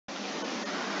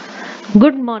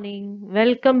Good morning.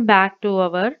 Welcome back to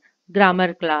our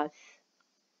grammar class.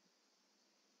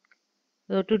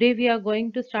 So today we are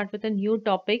going to start with a new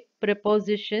topic,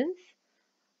 prepositions.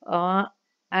 Uh,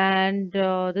 and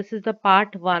this is the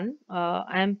part one.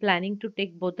 I am planning to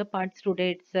take both the parts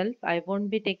today itself. I won't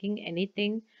be taking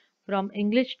anything from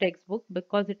English textbook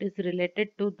because it is related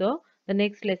to the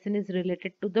next lesson is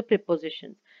related to the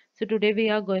prepositions. So today we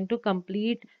are going to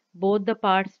complete both the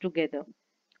parts together.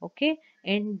 Okay,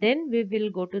 and then we will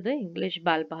go to the English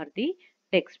Bal Bharati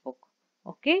textbook.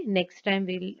 Okay, next time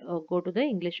we'll go to the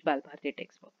English Bal Bharati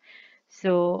textbook.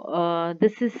 So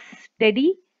this is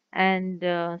Teddy, and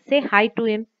say hi to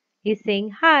him. He's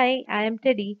saying hi, I am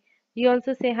Teddy. You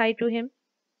also say hi to him.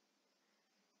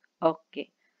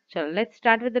 Okay, so let's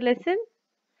start with the lesson.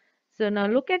 So now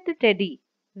look at the Teddy.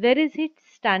 Where is he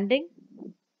standing?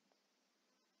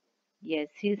 Yes,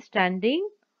 he's standing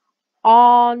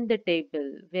on the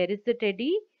table. Where is the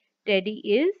teddy? Teddy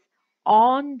is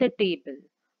on the table.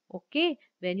 Okay,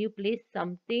 when you place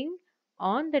something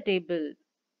on the table,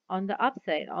 on the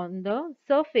upside, on the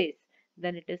surface,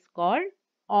 then it is called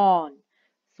on.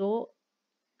 So,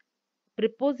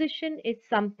 preposition is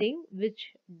something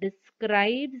which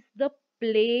describes the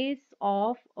place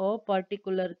of a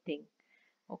particular thing.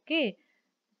 Okay,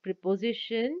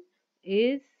 preposition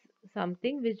is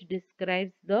something which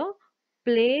describes the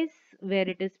place where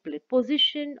it is placed,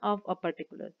 position of a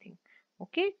particular thing.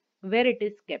 Okay, where it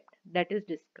is kept, that is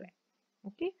described.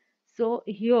 Okay, so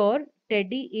here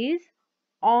Teddy is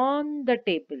on the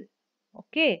table.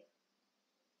 Okay,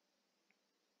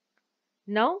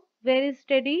 now where is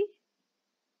Teddy?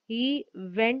 He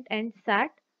went and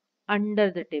sat under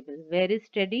the table. Where is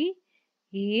Teddy?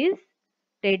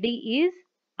 Teddy is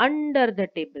under the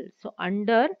table. So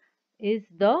under is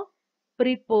the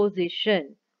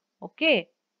preposition. Okay.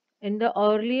 In the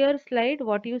earlier slide,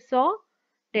 what you saw?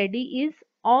 Teddy is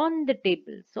on the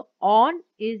table. So on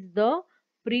is the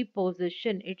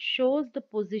preposition. It shows the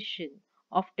position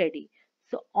of Teddy.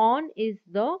 So on is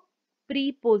the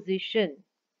preposition.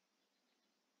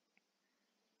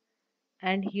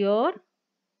 And here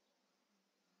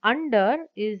under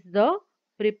is the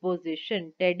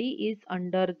preposition. Teddy is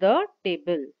under the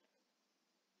table.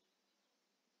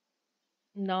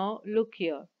 Now look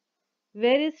here.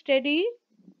 Where is Teddy?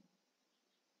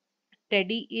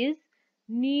 Teddy is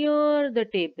near the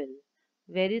table.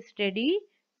 Where is Teddy?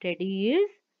 Teddy is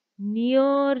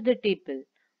near the table.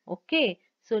 Okay.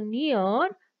 So near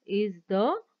is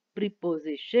the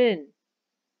preposition.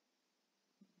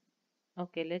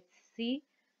 Okay. Let's see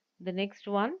the next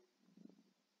one.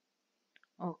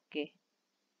 Okay.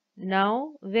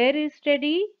 Now where is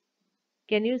Teddy?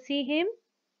 Can you see him?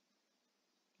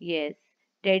 Yes,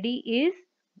 Teddy is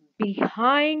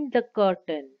behind the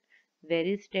curtain. Where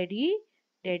is Teddy?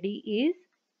 Teddy is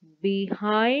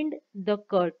behind the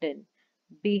curtain.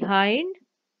 Behind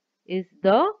is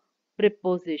the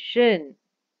preposition.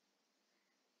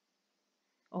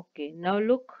 Okay, now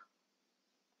look.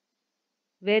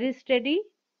 Where is Teddy?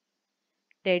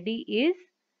 Teddy is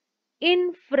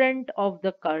in front of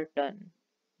the curtain.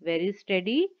 Where is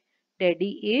Teddy?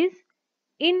 Teddy is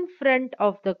in front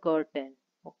of the curtain.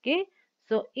 Okay,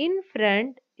 so in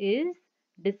front is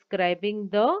describing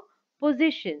the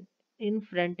position. In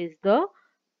front is the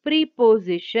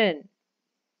preposition.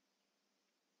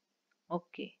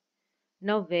 Okay,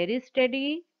 now where is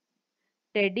Teddy?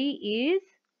 Teddy is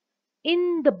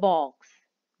in the box.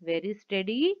 Where is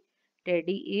Teddy?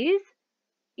 Teddy is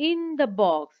in the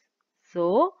box.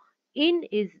 So in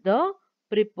is the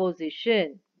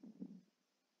preposition.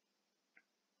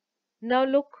 Now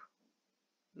look,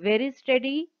 where is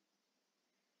Teddy?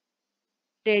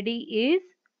 Teddy is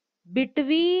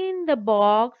between the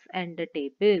box and the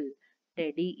table.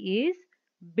 Teddy is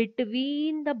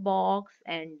between the box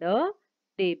and the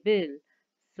table.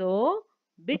 So,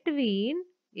 between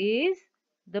is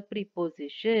the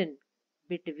preposition.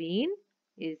 Between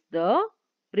is the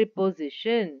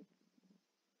preposition.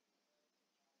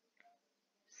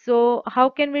 So, how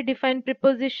can we define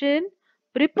preposition?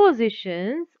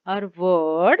 Prepositions are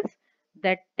words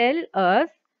that tell us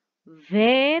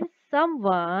where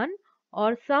someone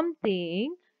or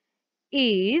something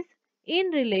is in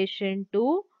relation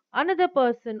to another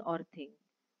person or thing.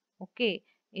 Okay,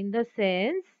 in the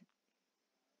sense,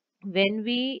 when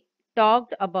we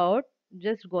talked about,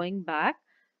 just going back,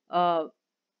 uh,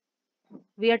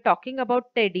 we are talking about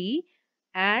Teddy,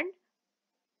 and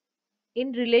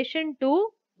in relation to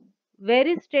where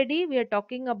is Teddy? We are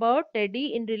talking about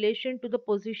Teddy in relation to the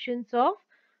positions of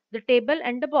the table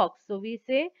and the box. So we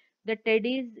say the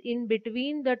Teddy is in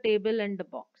between the table and the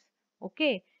box.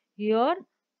 Okay. Here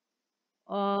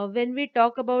when we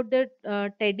talk about the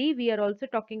teddy, we are also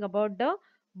talking about the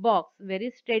box. Where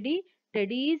is teddy?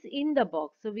 Teddy is in the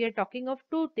box. So we are talking of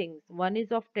two things. One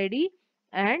is of teddy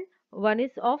and one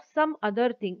is of some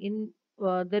other thing in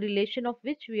the relation of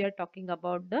which we are talking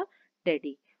about the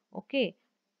teddy. Okay.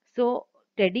 So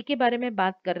teddy के बारे में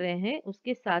बात कर रहे हैं,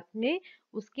 उसके साथ में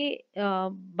उसके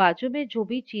बाजू में जो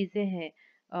भी चीजें हैं,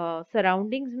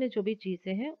 सराउंडिंग्स में जो भी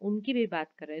चीजें हैं, उनकी भी बात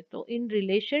कर रहे हैं. तो in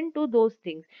relation to those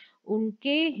things,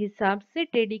 उनके हिसाब से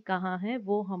टेडी कहाँ है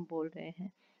वो हम बोल रहे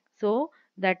हैं. So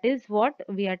that is what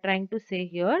we are trying to से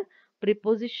here.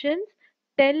 Prepositions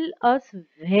tell us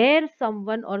where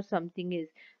someone or something is.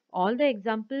 All the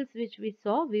examples which we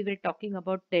saw, we were talking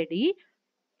about teddy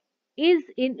is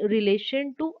in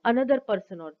relation to another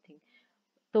person or thing.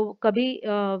 तो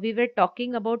कभी we were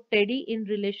talking about teddy in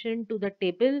relation to the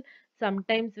table.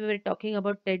 Sometimes we were talking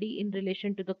about teddy in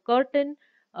relation to the curtain.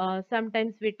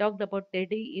 Sometimes we talked about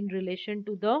teddy in relation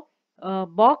to the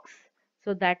box.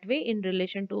 So that way, in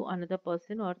relation to another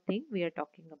person or thing we are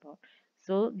talking about.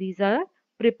 So these are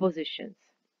prepositions.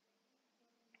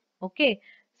 Okay,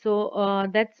 so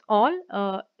that's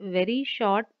all. Very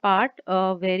short part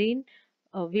wherein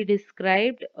we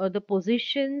described the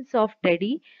positions of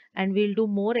teddy, and we'll do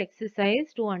more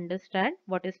exercise to understand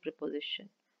what is preposition.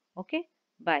 Okay,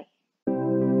 bye.